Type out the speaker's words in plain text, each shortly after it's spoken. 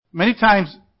Many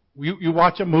times you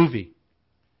watch a movie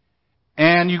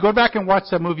and you go back and watch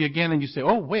that movie again and you say,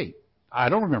 oh, wait, I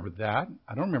don't remember that.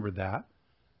 I don't remember that.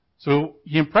 So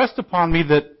he impressed upon me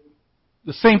that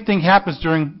the same thing happens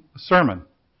during a sermon.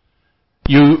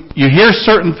 You hear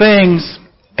certain things,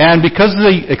 and because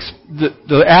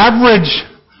the average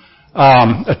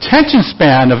attention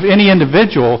span of any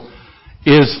individual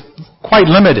is quite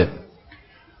limited.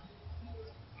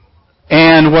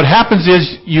 And what happens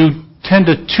is you tend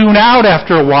to tune out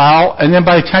after a while, and then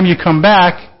by the time you come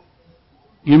back,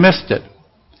 you missed it.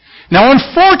 Now,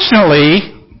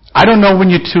 unfortunately, I don't know when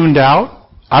you tuned out.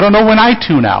 I don't know when I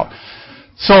tune out.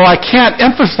 So I can't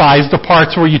emphasize the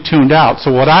parts where you tuned out.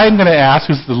 So what I'm going to ask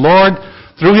is the Lord,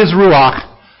 through His Ruach,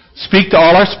 speak to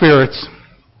all our spirits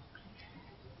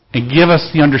and give us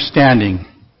the understanding.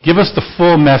 Give us the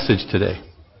full message today.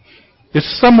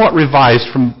 It's somewhat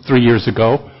revised from 3 years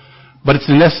ago, but it's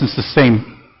in essence the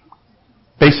same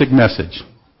basic message.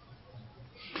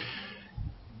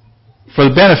 For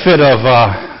the benefit of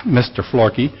Mr.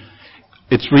 Florkey,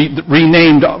 it's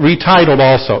retitled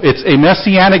also. It's a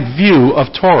Messianic view of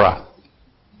Torah.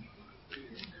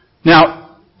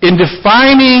 Now, in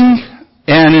defining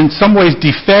and in some ways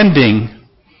defending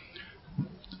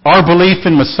our belief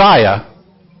in Messiah,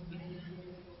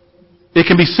 it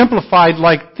can be simplified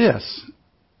like this.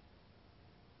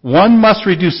 One must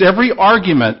reduce every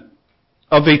argument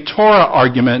of a Torah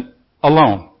argument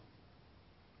alone.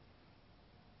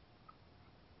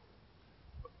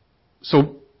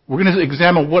 So we're going to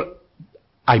examine what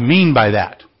I mean by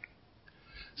that.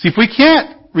 See, if we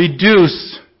can't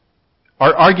reduce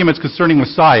our arguments concerning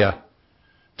Messiah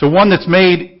to one that's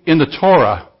made in the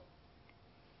Torah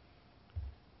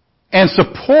and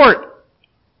support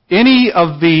any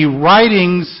of the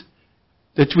writings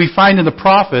that we find in the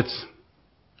prophets,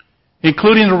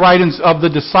 including the writings of the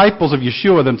disciples of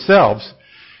Yeshua themselves,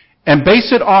 and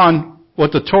base it on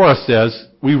what the Torah says,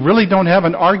 we really don't have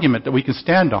an argument that we can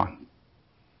stand on.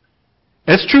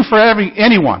 It's true for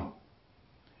anyone.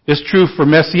 It's true for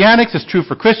Messianics, it's true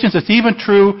for Christians, it's even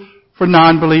true for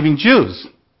non-believing Jews.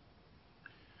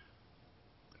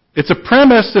 It's a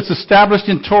premise that's established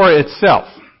in Torah itself,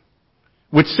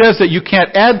 which says that you can't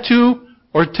add to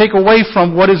or take away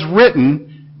from what is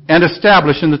written and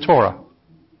established in the Torah.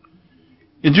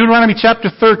 In Deuteronomy chapter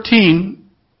 13,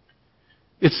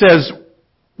 it says,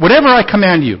 whatever I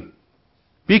command you,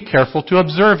 be careful to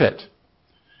observe it.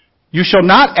 You shall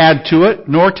not add to it,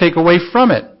 nor take away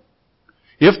from it.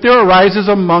 If there arises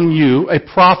among you a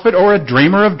prophet or a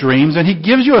dreamer of dreams, and he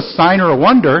gives you a sign or a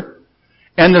wonder,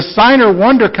 and the sign or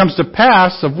wonder comes to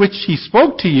pass of which he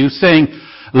spoke to you, saying,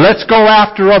 let's go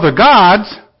after other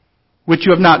gods, which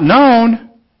you have not known,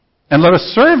 and let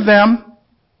us serve them,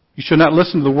 you shall not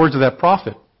listen to the words of that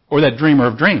prophet or that dreamer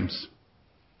of dreams.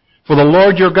 For the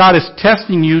Lord your God is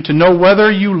testing you to know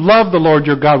whether you love the Lord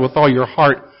your God with all your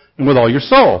heart and with all your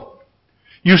soul.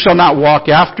 You shall not walk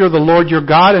after the Lord your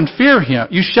God and fear Him.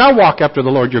 You shall walk after the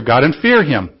Lord your God and fear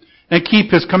Him, and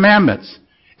keep His commandments,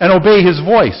 and obey His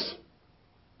voice.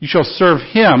 You shall serve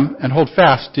Him and hold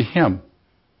fast to Him.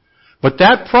 But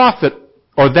that prophet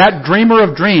or that dreamer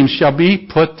of dreams shall be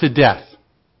put to death,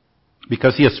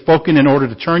 because he has spoken in order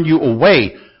to turn you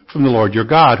away from the Lord your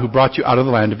God, who brought you out of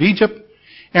the land of Egypt,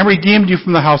 and redeemed you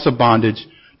from the house of bondage,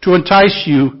 to entice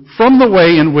you from the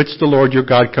way in which the Lord your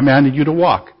God commanded you to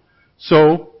walk.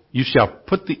 So you shall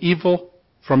put the evil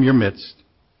from your midst.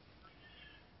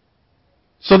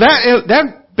 So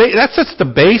that sets the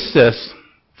basis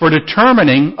for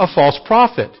determining a false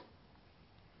prophet.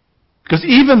 Because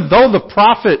even though the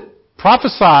prophet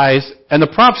prophesies and the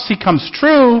prophecy comes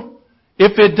true,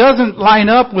 if it doesn't line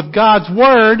up with God's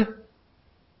word,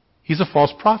 he's a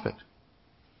false prophet.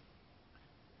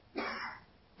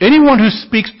 Anyone who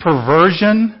speaks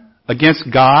perversion against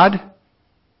God,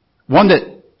 one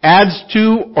that adds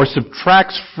to or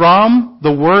subtracts from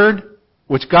the word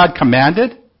which God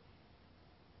commanded,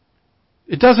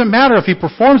 it doesn't matter if he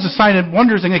performs the sign and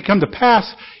wonders and they come to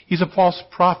pass, he's a false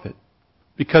prophet.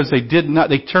 Because they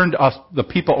turned the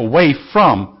people away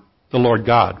from the Lord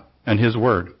God and His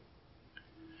word.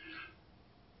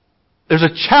 There's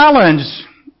a challenge,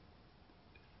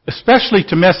 especially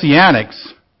to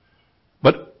Messianics,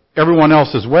 but everyone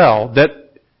else as well, that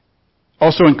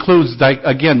also includes,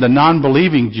 again, the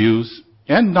non-believing Jews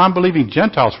and non-believing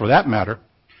Gentiles for that matter.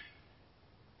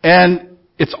 And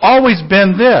it's always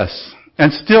been this,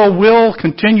 and still will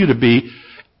continue to be,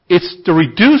 it's to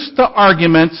reduce the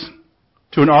arguments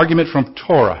to an argument from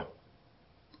Torah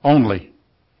only.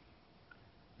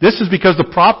 This is because the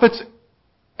prophets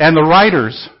and the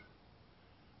writers,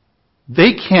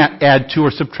 they can't add to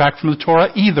or subtract from the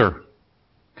Torah either.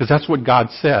 because that's what God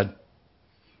said.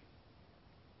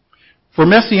 For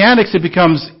Messianics, it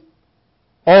becomes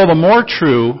all the more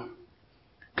true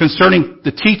concerning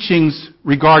the teachings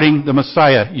regarding the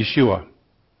Messiah, Yeshua,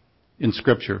 in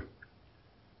Scripture.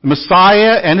 The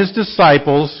Messiah and His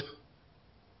disciples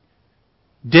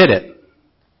did it.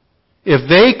 If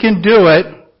they can do it,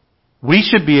 we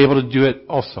should be able to do it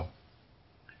also.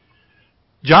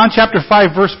 John chapter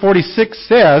 5 verse 46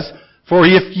 says, "For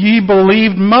if ye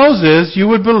believed Moses, you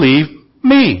would believe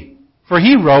me, for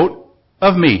he wrote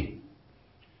of me."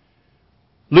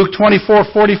 Luke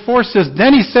 24:44 says,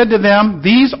 "Then he said to them,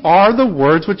 These are the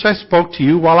words which I spoke to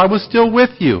you while I was still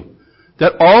with you,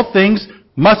 that all things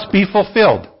must be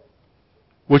fulfilled,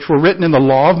 which were written in the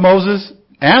law of Moses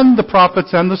and the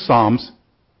prophets and the Psalms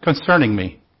concerning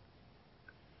me."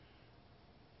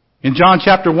 In John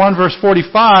chapter 1 verse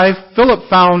 45, Philip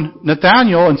found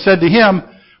Nathanael and said to him,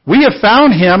 "We have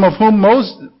found him of whom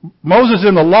Moses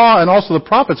in the law and also the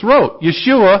prophets wrote,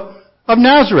 Yeshua of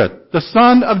Nazareth, the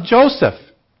son of Joseph."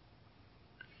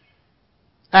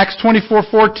 Acts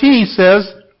 24:14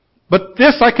 says, "But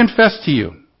this I confess to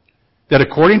you, that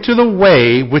according to the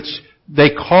way which they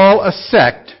call a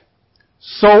sect,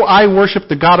 so I worship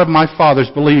the God of my fathers,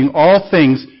 believing all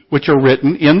things which are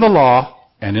written in the law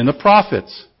and in the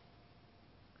prophets."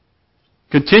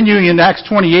 Continuing in Acts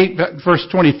 28 verse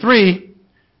 23,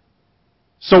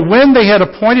 "So when they had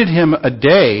appointed him a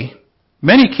day,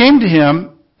 many came to him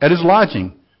at his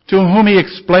lodging, to whom he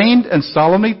explained and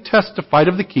solemnly testified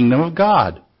of the kingdom of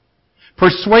God,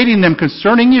 persuading them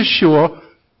concerning Yeshua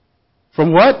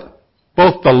from what?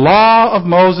 Both the law of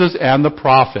Moses and the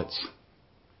prophets,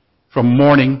 from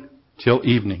morning till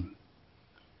evening."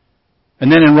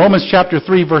 And then in Romans chapter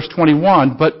 3 verse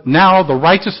 21, "But now the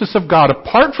righteousness of God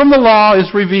apart from the law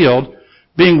is revealed,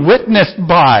 being witnessed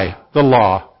by the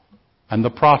law and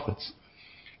the prophets."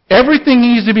 Everything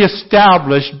needs to be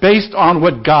established based on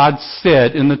what God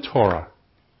said in the Torah.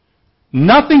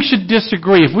 Nothing should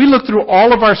disagree. If we look through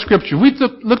all of our scripture, we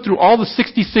look through all the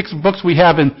 66 books we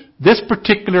have in this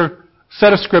particular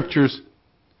set of scriptures,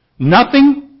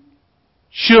 nothing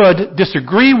should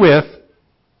disagree with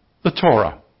the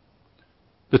Torah.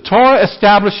 The Torah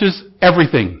establishes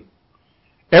everything.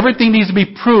 Everything needs to be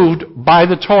proved by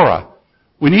the Torah.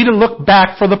 We need to look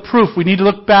back for the proof. We need to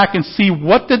look back and see,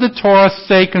 what did the Torah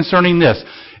say concerning this?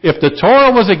 If the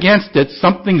Torah was against it,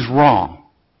 something's wrong.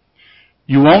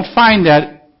 You won't find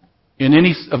that in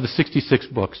any of the 66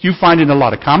 books. You find it in a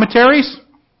lot of commentaries.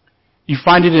 You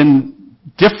find it in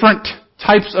different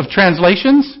types of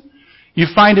translations. You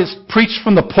find it preached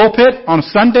from the pulpit on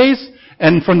Sundays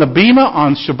and from the bima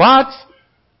on Shabbats.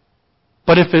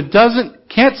 But if it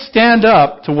can't stand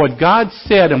up to what God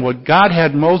said and what God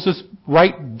had Moses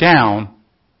write down,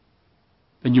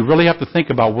 then you really have to think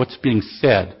about what's being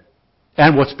said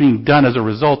and what's being done as a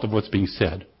result of what's being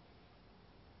said.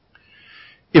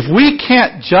 If we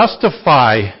can't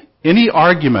justify any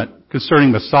argument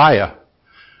concerning Messiah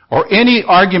or any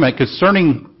argument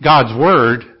concerning God's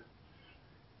Word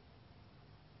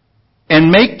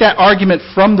and make that argument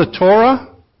from the Torah,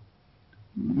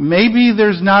 maybe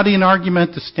there's not an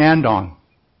argument to stand on.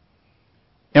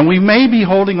 And we may be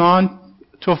holding on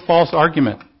to a false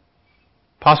argument,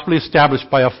 possibly established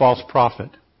by a false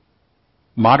prophet,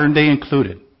 modern day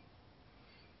included.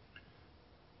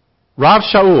 Rav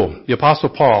Shaul, the Apostle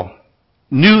Paul,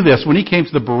 knew this when he came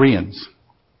to the Bereans.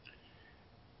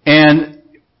 And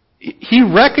he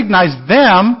recognized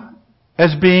them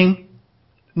as being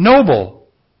noble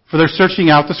for their searching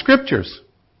out the Scriptures.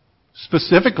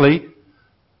 Specifically,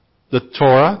 the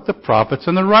Torah, the prophets,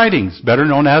 and the writings, better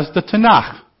known as the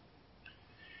Tanakh.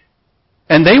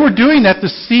 And they were doing that to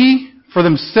see for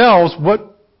themselves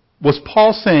what was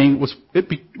Paul saying, was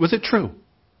it true?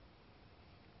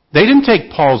 They didn't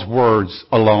take Paul's words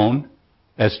alone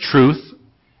as truth,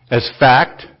 as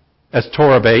fact, as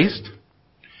Torah-based.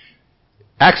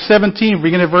 Acts 17,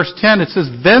 beginning at verse 10, it says,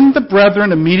 "Then the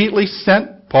brethren immediately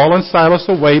sent Paul and Silas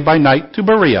away by night to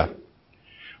Berea.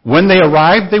 When they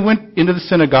arrived, they went into the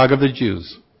synagogue of the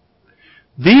Jews.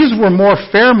 These were more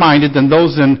fair-minded than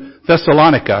those in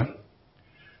Thessalonica,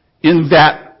 in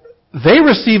that they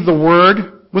received the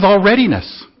word with all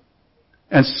readiness,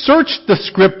 and searched the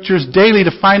Scriptures daily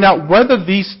to find out whether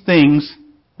these things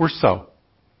were so.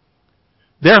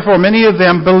 Therefore many of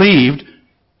them believed,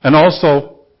 and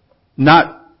also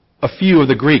not a few of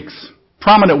the Greeks,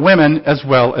 prominent women as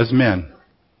well as men."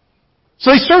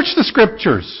 So they searched the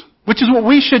Scriptures, which is what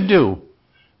we should do.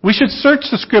 We should search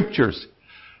the Scriptures.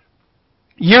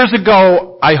 Years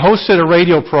ago, I hosted a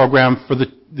radio program for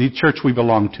the church we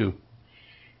belong to.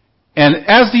 And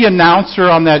as the announcer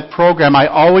on that program, I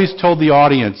always told the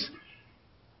audience,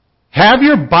 Have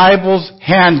your Bibles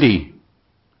handy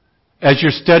as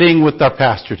you're studying with our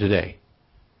pastor today.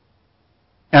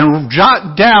 And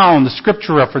jot down the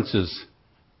scripture references.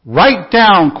 Write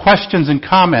down questions and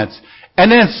comments.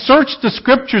 And then search the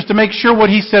scriptures to make sure what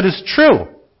he said is true.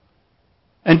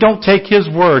 And don't take his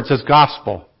words as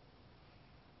gospel.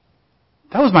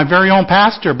 That was my very own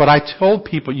pastor, but I told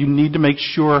people you need to make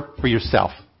sure for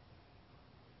yourself.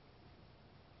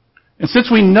 And since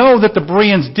we know that the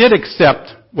Bereans did accept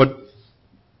what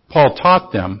Paul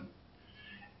taught them,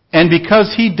 and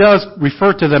because he does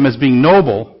refer to them as being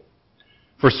noble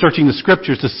for searching the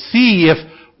scriptures to see if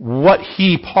what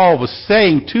Paul was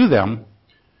saying to them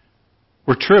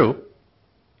were true,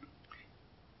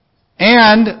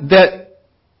 and that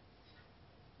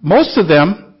most of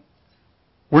them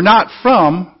were not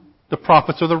from the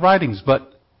prophets or the writings,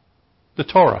 but the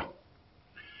Torah,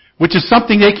 which is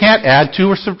something they can't add to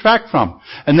or subtract from.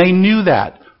 And they knew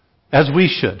that, as we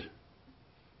should.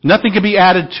 Nothing can be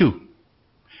added to.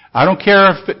 I don't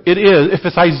care if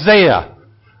it's Isaiah.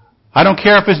 I don't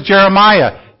care if it's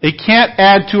Jeremiah. They can't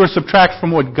add to or subtract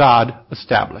from what God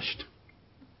established.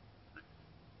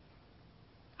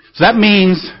 So that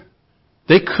means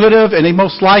they could have, and they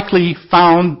most likely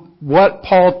found what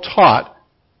Paul taught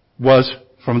was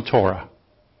from Torah.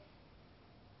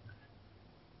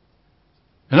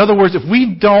 In other words, if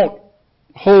we don't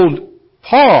hold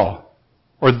Paul,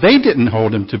 or they didn't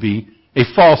hold him to be a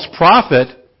false prophet,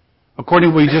 according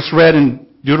to what we just read in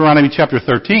Deuteronomy chapter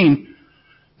 13,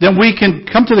 then we can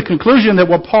come to the conclusion that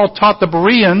what Paul taught the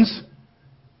Bereans,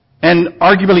 and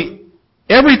arguably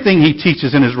everything he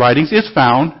teaches in his writings, is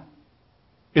found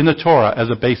in the Torah as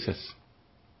a basis.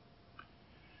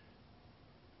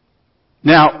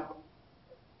 Now,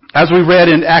 as we read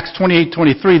in Acts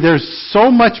 28:23, there's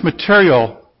so much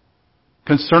material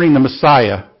concerning the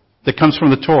Messiah that comes from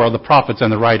the Torah, the prophets, and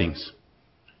the writings.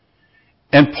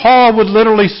 And Paul would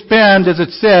literally spend, as it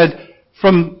said,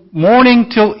 from morning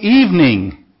till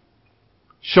evening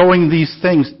showing these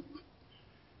things.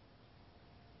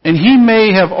 And he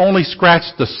may have only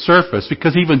scratched the surface,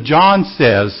 because even John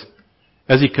says,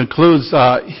 as he concludes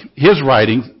his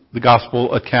writing, the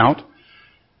gospel account,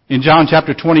 in John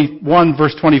chapter 21,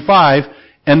 verse 25,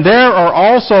 and there are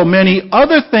also many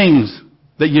other things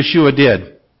that Yeshua did,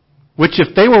 which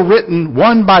if they were written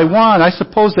one by one, I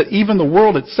suppose that even the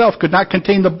world itself could not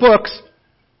contain the books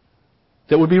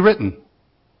that would be written.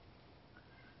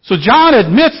 So John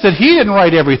admits that he didn't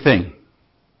write everything,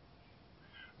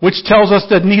 which tells us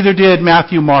that neither did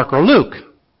Matthew, Mark, or Luke,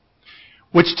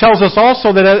 which tells us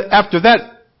also that after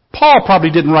that, Paul probably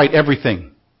didn't write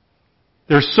everything.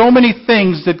 There's so many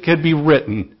things that could be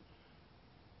written.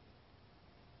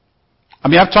 I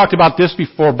mean, I've talked about this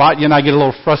before. Batya and I get a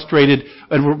little frustrated,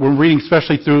 and we're reading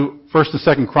especially through 1st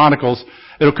and 2nd Chronicles.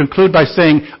 It'll conclude by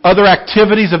saying other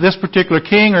activities of this particular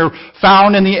king are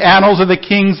found in the annals of the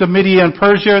kings of Media and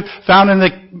Persia, found in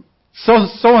the so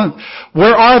on.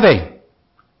 Where are they?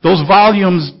 Those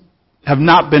volumes have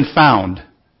not been found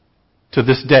to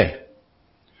this day.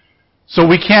 So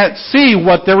we can't see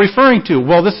what they're referring to.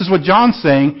 Well, this is what John's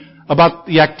saying about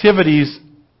the activities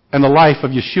and the life of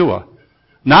Yeshua.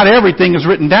 Not everything is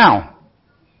written down.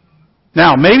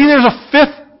 Now, maybe there's a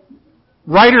 5th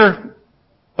writer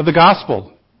of the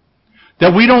gospel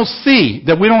that we don't see,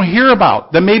 that we don't hear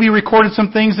about, that maybe recorded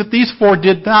some things that these 4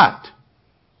 did not.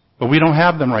 But we don't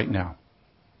have them right now.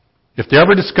 If they're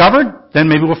ever discovered, then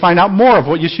maybe we'll find out more of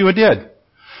what Yeshua did.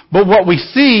 But what we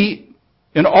see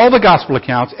in all the gospel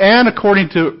accounts, and according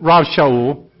to Rav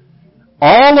Shaul,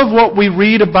 all of what we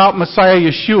read about Messiah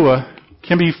Yeshua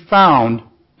can be found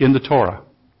in the Torah.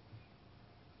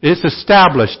 It's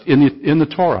established in the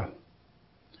Torah.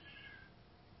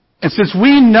 And since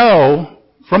we know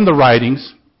from the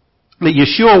writings that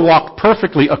Yeshua walked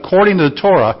perfectly according to the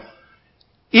Torah,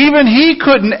 even he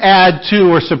couldn't add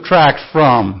to or subtract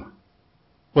from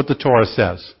what the Torah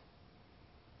says.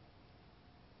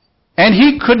 And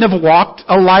he couldn't have walked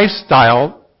a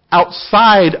lifestyle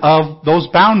outside of those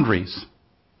boundaries.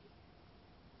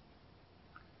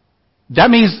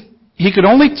 That means he could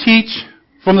only teach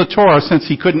from the Torah, since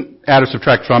he couldn't add or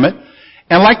subtract from it.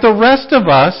 And like the rest of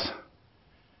us,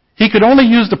 he could only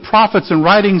use the prophets and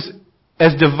writings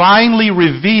as divinely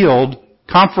revealed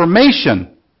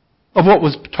confirmation of what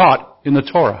was taught in the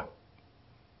Torah.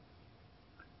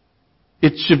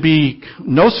 It should be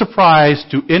no surprise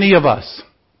to any of us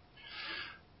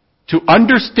to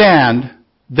understand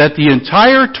that the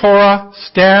entire Torah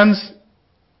stands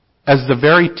as the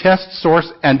very test,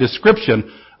 source, and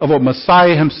description of what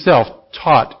Messiah himself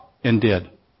taught and did.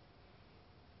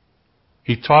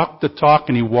 He talked the talk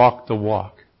and he walked the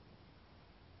walk.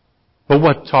 But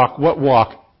what talk, what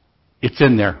walk? It's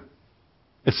in there.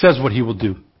 It says what He will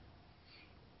do.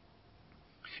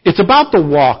 It's about the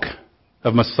walk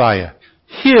of Messiah.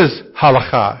 His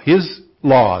halakha, His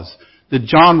laws, that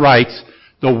John writes,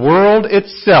 the world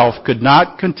itself could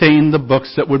not contain the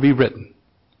books that would be written.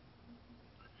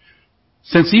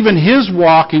 Since even His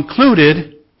walk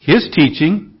included His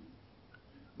teaching,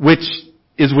 which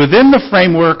is within the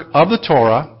framework of the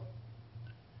Torah,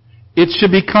 it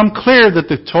should become clear that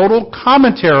the total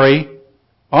commentary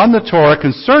on the Torah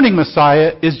concerning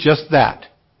Messiah is just that.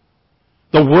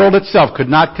 The world itself could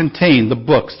not contain the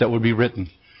books that would be written.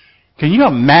 Can you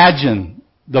imagine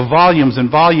the volumes and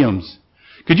volumes?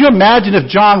 Could you imagine if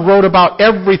John wrote about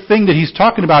everything that he's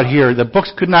talking about here, the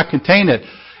books could not contain it?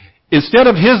 Instead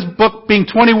of his book being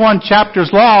 21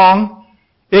 chapters long,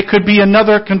 it could be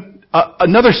another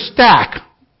stack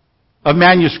of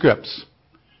manuscripts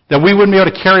that we wouldn't be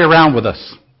able to carry around with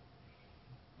us.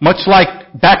 Much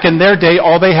like back in their day,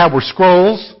 all they had were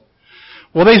scrolls.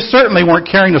 Well, they certainly weren't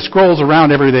carrying the scrolls around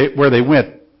where they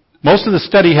went. Most of the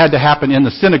study had to happen in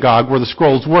the synagogue where the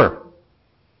scrolls were.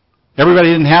 Everybody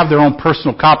didn't have their own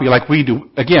personal copy like we do.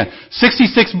 Again,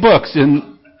 66 books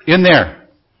in there.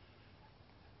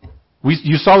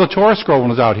 You saw the Torah scroll when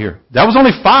it was out here. That was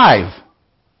only 5.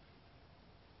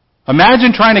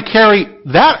 Imagine trying to carry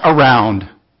that around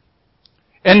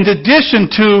in addition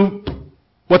to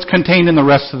what's contained in the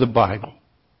rest of the Bible.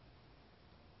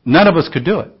 None of us could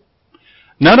do it.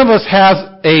 None of us has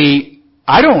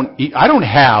I don't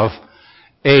have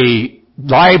a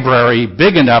library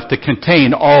big enough to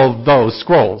contain all those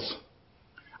scrolls.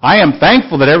 I am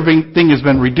thankful that everything has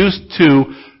been reduced to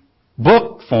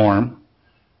book form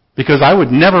because I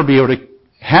would never be able to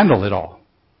handle it all.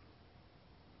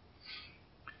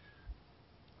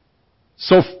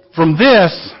 So from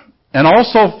this, and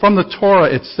also from the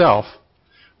Torah itself,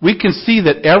 we can see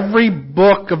that every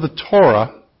book of the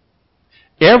Torah,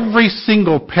 every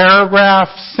single paragraph,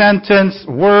 sentence,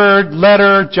 word,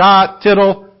 letter, jot,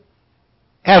 tittle,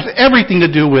 has everything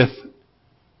to do with,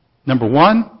 number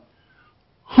 1,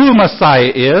 who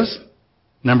Messiah is.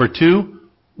 Number 2,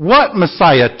 what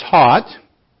Messiah taught.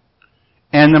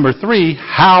 And number 3,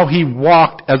 how He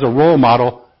walked as a role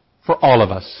model for all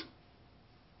of us.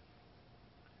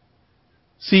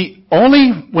 See,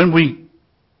 only when we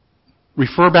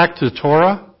refer back to the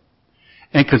Torah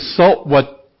and consult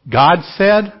what God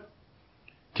said,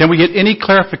 can we get any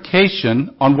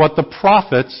clarification on what the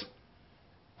prophets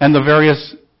and the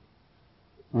various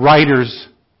writers,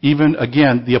 even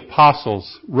again the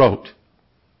apostles, wrote.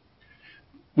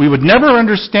 We would never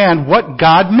understand what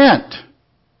God meant,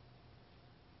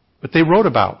 what they wrote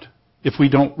about, if we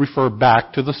don't refer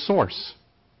back to the source.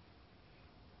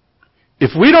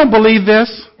 If we don't believe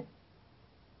this,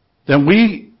 then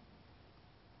we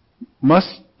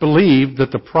must believe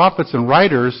that the prophets and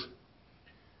writers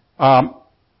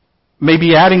may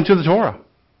be adding to the Torah.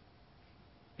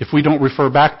 If we don't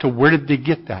refer back to where did they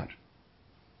get that?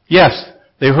 Yes,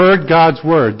 they heard God's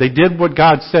word. They did what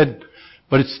God said,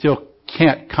 but it still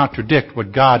can't contradict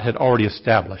what God had already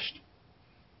established.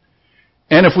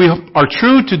 And if we are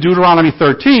true to Deuteronomy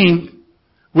 13,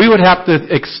 we would have to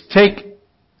take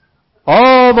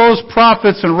all those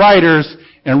prophets and writers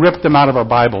and rip them out of our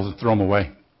Bibles and throw them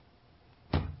away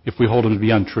if we hold them to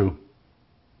be untrue.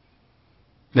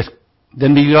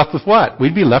 Then we'd be left with what?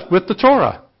 We'd be left with the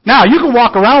Torah. Now, you can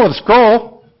walk around with a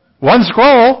scroll, one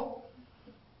scroll.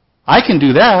 I can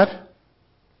do that.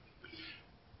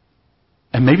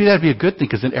 And maybe that'd be a good thing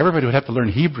because then everybody would have to learn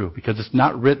Hebrew because it's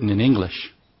not written in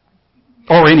English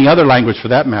or any other language for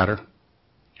that matter.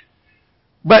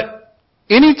 But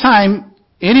anytime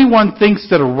anyone thinks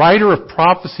that a writer of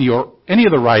prophecy or any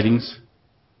of the writings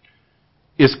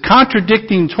is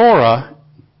contradicting Torah,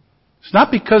 it's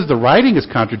not because the writing is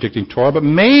contradicting Torah, but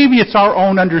maybe it's our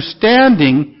own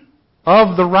understanding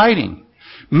of the writing.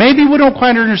 Maybe we don't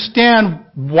quite understand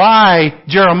why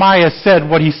Jeremiah said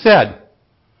what he said.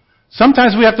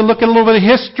 Sometimes we have to look at a little bit of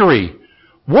history.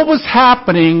 What was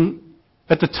happening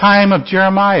at the time of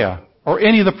Jeremiah or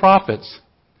any of the prophets?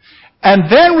 And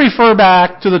then refer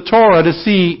back to the Torah to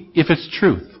see if it's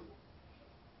truth.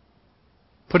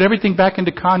 Put everything back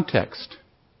into context.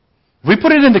 If we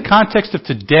put it into context of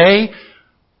today,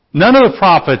 none of the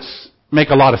prophets make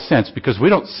a lot of sense because we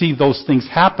don't see those things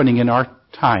happening in our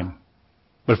time.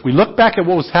 But if we look back at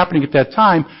what was happening at that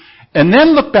time and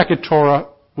then look back at Torah,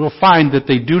 we'll find that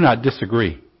they do not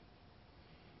disagree.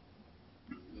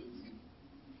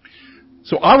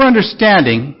 So our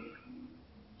understanding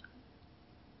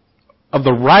of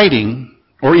the writing,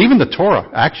 or even the Torah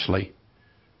actually,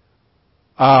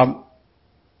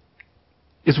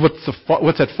 is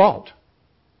what's at fault.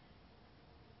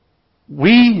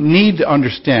 we need to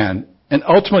understand, and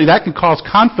ultimately that can cause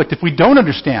conflict if we don't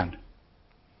understand.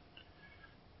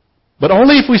 But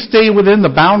only if we stay within the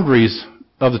boundaries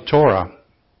of the Torah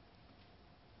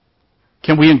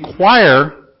can we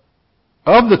inquire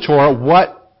of the Torah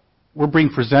what we're being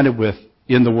presented with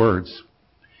in the words,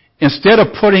 instead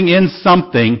of putting in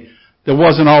something that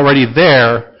wasn't already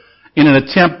there in an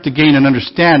attempt to gain an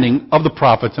understanding of the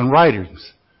prophets and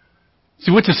writings.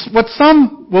 See, which is what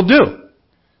some will do.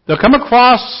 They'll come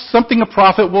across something a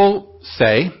prophet will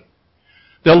say.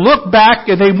 They'll look back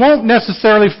and they won't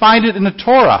necessarily find it in the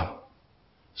Torah.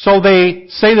 So they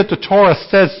say that the Torah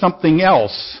says something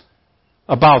else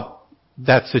about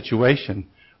that situation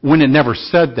when it never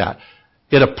said that.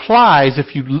 It applies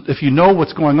if you know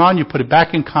what's going on, you put it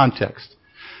back in context.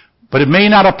 But it may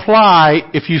not apply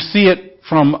if you see it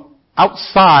from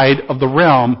outside of the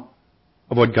realm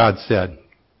of what God said.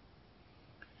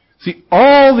 See,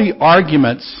 all the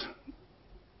arguments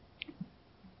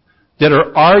that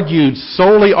are argued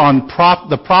solely on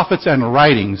the prophets and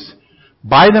writings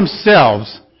by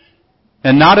themselves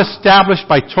and not established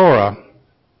by Torah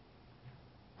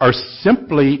are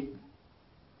simply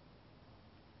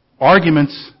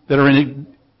arguments that are in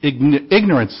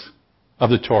ignorance of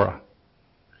the Torah.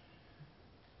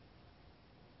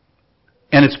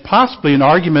 And it's possibly an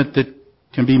argument that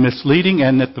can be misleading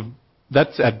and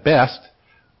that's at best,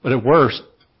 but at worst,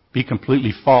 be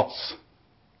completely false.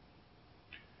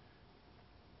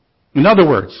 In other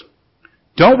words,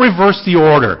 don't reverse the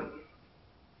order.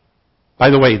 By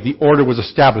the way, the order was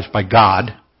established by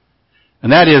God,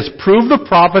 and that is, prove the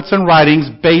prophets and writings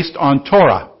based on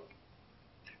Torah.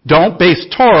 Don't base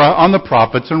Torah on the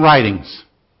prophets and writings.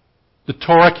 The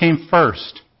Torah came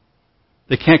first.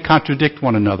 They can't contradict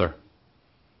one another.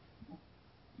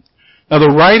 Now,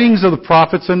 the writings of the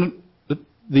prophets and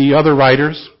the other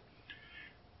writers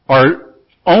are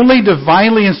only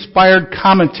divinely inspired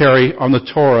commentary on the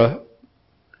Torah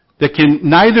that can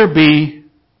neither be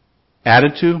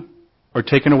added to or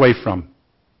taken away from.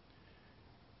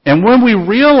 And when we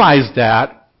realize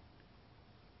that,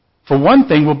 for one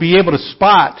thing, we'll be able to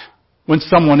spot when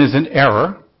someone is in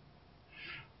error.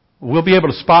 We'll be able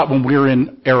to spot when we're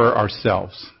in error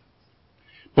ourselves.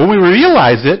 But when we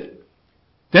realize it,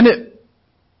 then it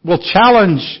will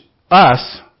challenge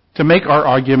us to make our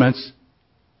arguments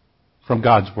from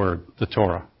God's Word, the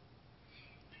Torah.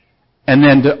 And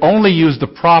then to only use the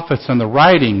prophets and the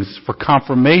writings for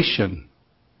confirmation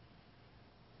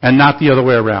and not the other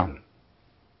way around.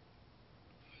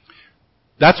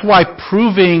 That's why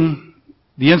proving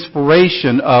the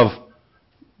inspiration of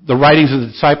the writings of the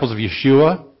disciples of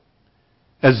Yeshua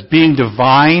as being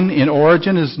divine in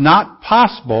origin is not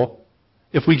possible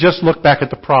if we just look back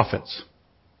at the prophets.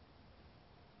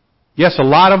 Yes, a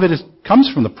lot of it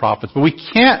comes from the prophets, but we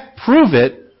can't prove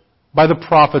it by the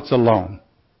prophets alone.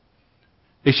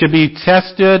 It should be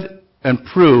tested and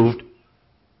proved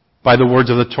by the words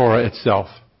of the Torah itself.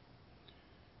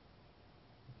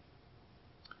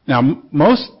 Now,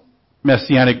 most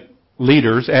Messianic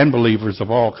leaders and believers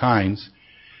of all kinds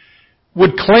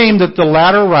would claim that the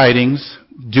latter writings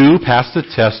do pass the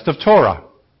test of Torah,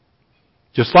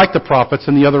 just like the prophets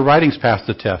and the other writings pass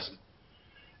the test.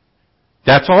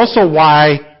 That's also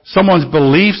why someone's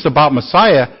beliefs about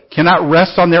Messiah cannot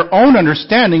rest on their own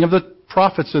understanding of the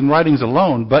prophets and writings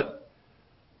alone,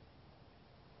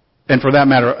 and for that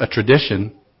matter, a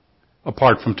tradition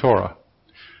apart from Torah.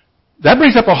 That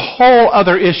brings up a whole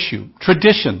other issue,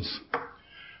 traditions.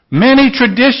 Many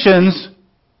traditions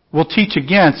will teach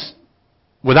against,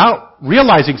 without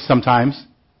realizing sometimes,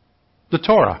 the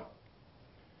Torah.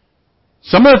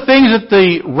 Some of the things that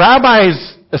the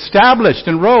rabbis established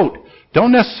and wrote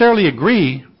don't necessarily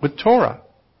agree with Torah.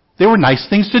 They were nice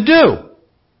things to do.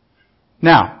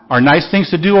 Now, are nice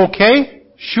things to do okay?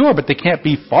 Sure, but they can't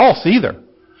be false either.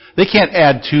 They can't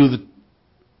add to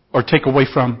or take away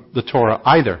from the Torah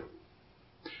either.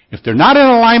 If they're not in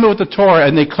alignment with the Torah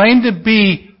and they claim to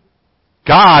be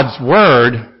God's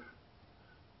Word,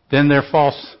 then they're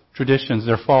false traditions,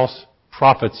 they're false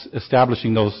prophets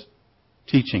establishing those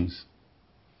teachings.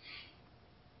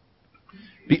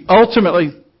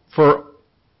 Ultimately, for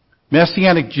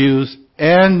Messianic Jews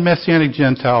and Messianic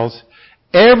Gentiles,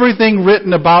 everything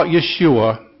written about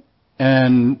Yeshua,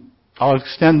 and I'll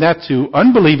extend that to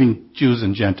unbelieving Jews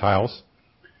and Gentiles,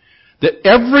 that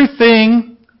everything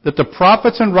that the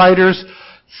prophets and writers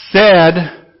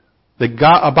said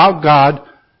about God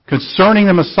concerning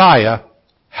the Messiah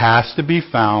has to be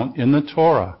found in the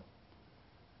Torah.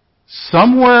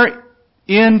 Somewhere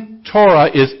in Torah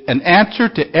is an answer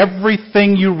to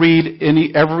everything you read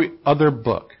in every other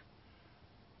book.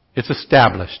 It's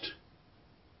established.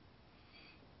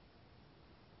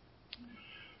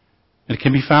 And it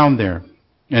can be found there.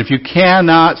 And if you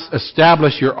cannot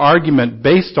establish your argument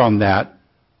based on that,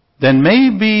 then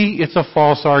maybe it's a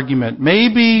false argument.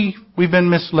 Maybe we've been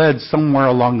misled somewhere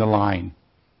along the line.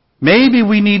 Maybe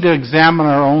we need to examine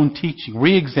our own teaching,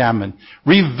 re-examine,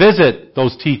 revisit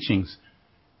those teachings,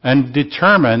 and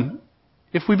determine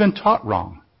if we've been taught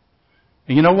wrong.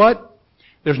 And you know what?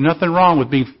 There's nothing wrong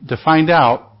with to find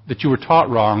out that you were taught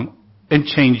wrong and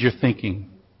change your thinking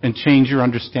and change your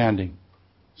understanding.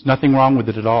 There's nothing wrong with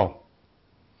it at all.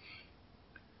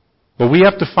 But we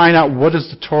have to find out, what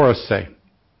does the Torah say?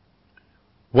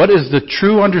 What is the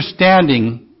true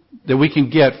understanding that we can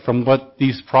get from what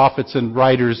these prophets and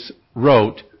writers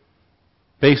wrote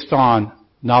based on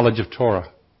knowledge of Torah?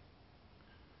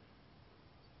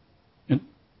 And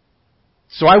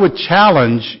so I would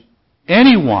challenge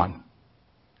anyone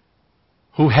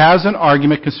who has an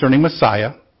argument concerning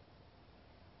Messiah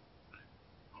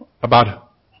about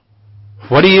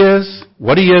what he is,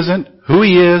 what he isn't, who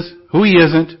he is, who he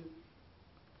isn't,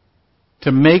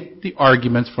 to make the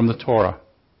arguments from the Torah.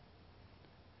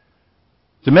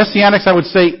 The Messianics, I would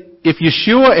say, if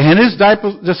Yeshua and his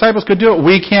disciples could do it,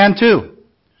 we can too.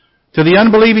 To the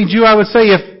unbelieving Jew, I would say,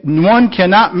 if one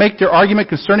cannot make their argument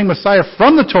concerning Messiah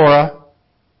from the Torah,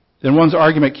 then one's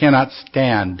argument cannot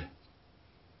stand,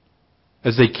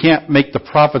 as they can't make the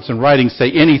prophets and writings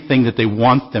say anything that they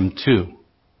want them to.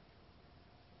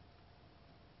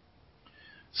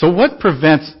 So what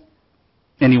prevents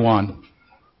anyone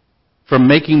from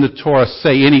making the Torah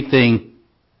say anything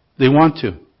they want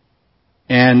to?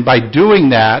 And by doing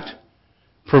that,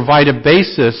 provide a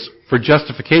basis for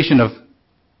justification of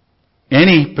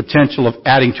any potential of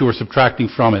adding to or subtracting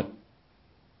from it.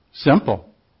 Simple.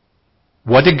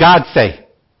 What did God say?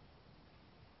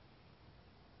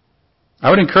 I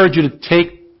would encourage you to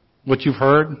take what you've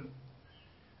heard,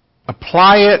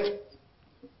 apply it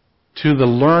to the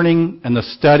learning and the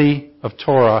study of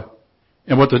Torah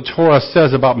and what the Torah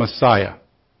says about Messiah.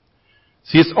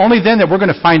 See, it's only then that we're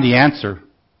going to find the answer.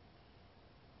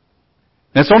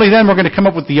 And it's only then we're going to come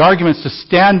up with the arguments to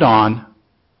stand on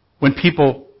when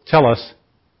people tell us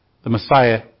the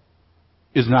Messiah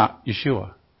is not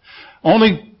Yeshua.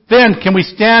 Only then can we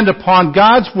stand upon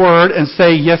God's word and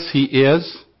say, yes, he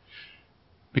is,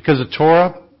 because the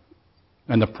Torah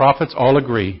and the prophets all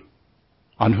agree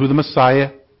on who the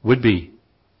Messiah would be.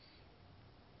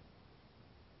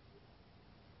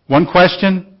 One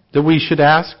question that we should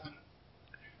ask,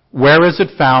 where is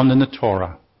it found in the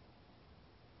Torah?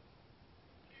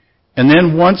 And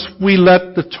then once we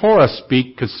let the Torah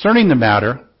speak concerning the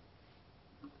matter,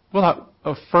 we'll have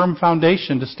a firm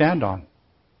foundation to stand on.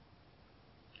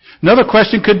 Another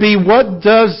question could be, what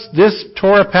does this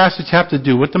Torah passage have to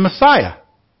do with the Messiah?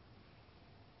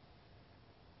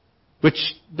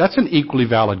 Which, that's an equally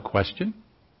valid question.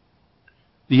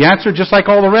 The answer, just like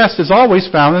all the rest, is always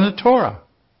found in the Torah.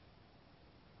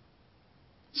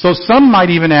 So some might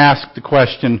even ask the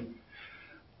question,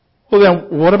 well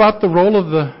then, what about the role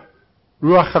of the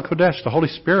Ruach HaKodesh, the Holy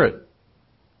Spirit?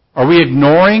 Are we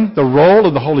ignoring the role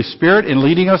of the Holy Spirit in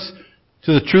leading us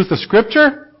to the truth of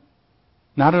Scripture?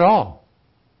 Not at all.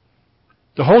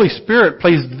 The Holy Spirit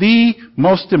plays the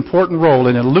most important role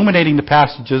in illuminating the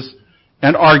passages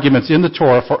and arguments in the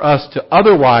Torah for us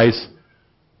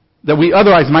that we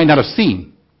otherwise might not have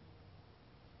seen.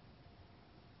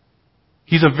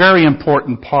 He's a very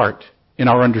important part in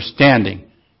our understanding,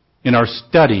 in our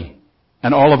study,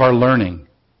 and all of our learning.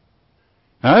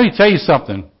 Now, let me tell you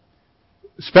something.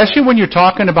 Especially when you're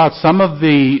talking about some of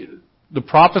the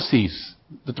prophecies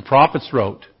that the prophets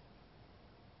wrote,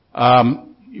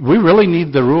 we really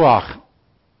need the Ruach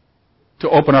to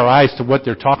open our eyes to what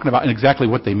they're talking about and exactly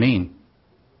what they mean.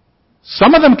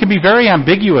 Some of them can be very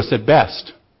ambiguous at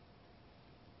best.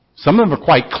 Some of them are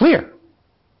quite clear.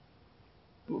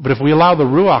 But if we allow the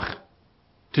Ruach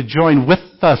to join with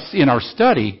us in our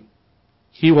study,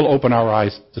 he will open our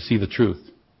eyes to see the truth.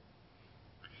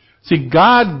 See,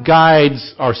 God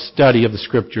guides our study of the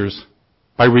Scriptures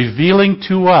by revealing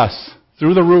to us,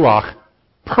 through the Ruach,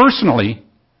 personally,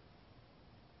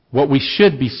 what we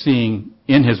should be seeing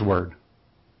in His Word.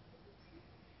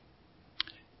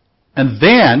 And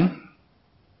then,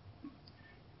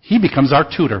 He becomes our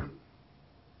tutor.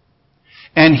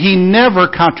 And He never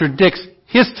contradicts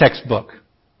His textbook,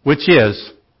 which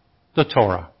is the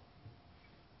Torah.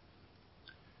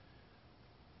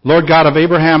 Lord God of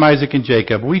Abraham, Isaac, and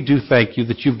Jacob, we do thank you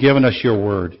that you've given us your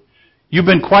word. You've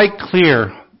been quite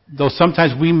clear, though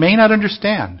sometimes we may not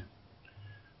understand,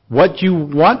 what you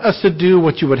want us to do,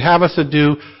 what you would have us to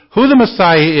do, who the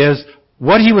Messiah is,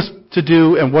 what he was to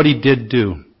do, and what he did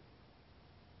do.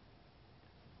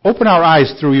 Open our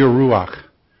eyes through your Ruach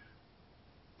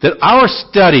that our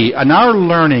study and our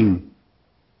learning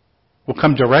will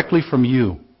come directly from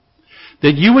you.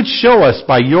 That you would show us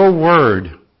by your word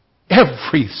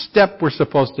every step we're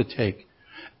supposed to take.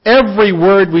 Every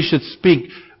word we should speak,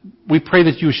 we pray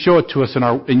that you show it to us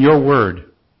in your word.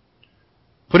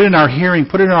 Put it in our hearing,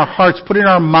 put it in our hearts, put it in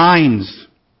our minds.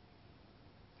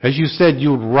 As you said,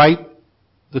 you would write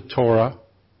the Torah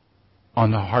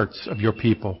on the hearts of your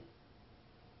people.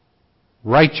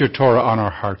 Write your Torah on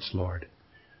our hearts, Lord.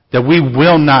 That we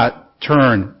will not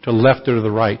turn to the left or to the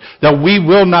right. That we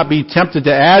will not be tempted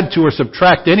to add to or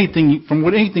subtract anything from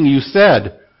anything you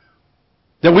said.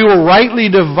 That we will rightly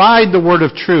divide the word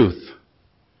of truth.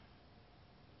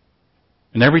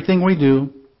 In everything we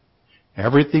do,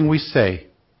 everything we say,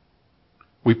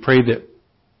 we pray that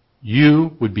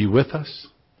you would be with us,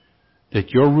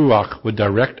 that your Ruach would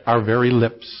direct our very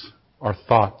lips, our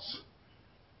thoughts,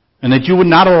 and that you would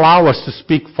not allow us to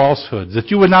speak falsehoods, that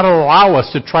you would not allow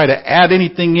us to try to add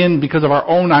anything in because of our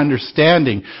own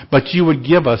understanding, but you would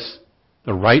give us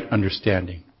the right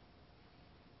understanding.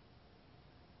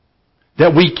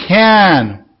 That we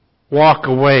can walk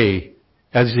away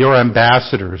as your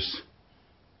ambassadors.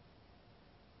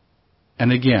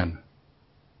 And again,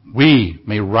 we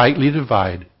may rightly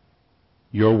divide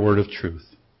your word of truth.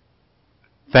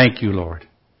 Thank you, Lord.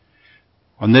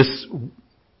 On this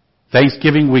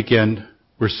Thanksgiving weekend,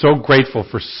 we're so grateful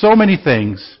for so many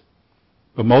things,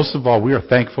 but most of all, we are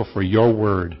thankful for your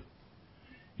word.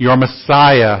 Your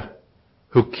Messiah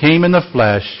who came in the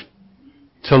flesh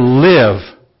to live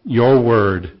your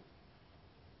word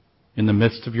in the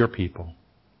midst of your people.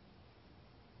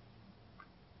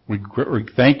 We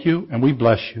thank you and we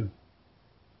bless you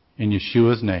in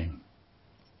Yeshua's name.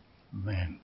 Amen.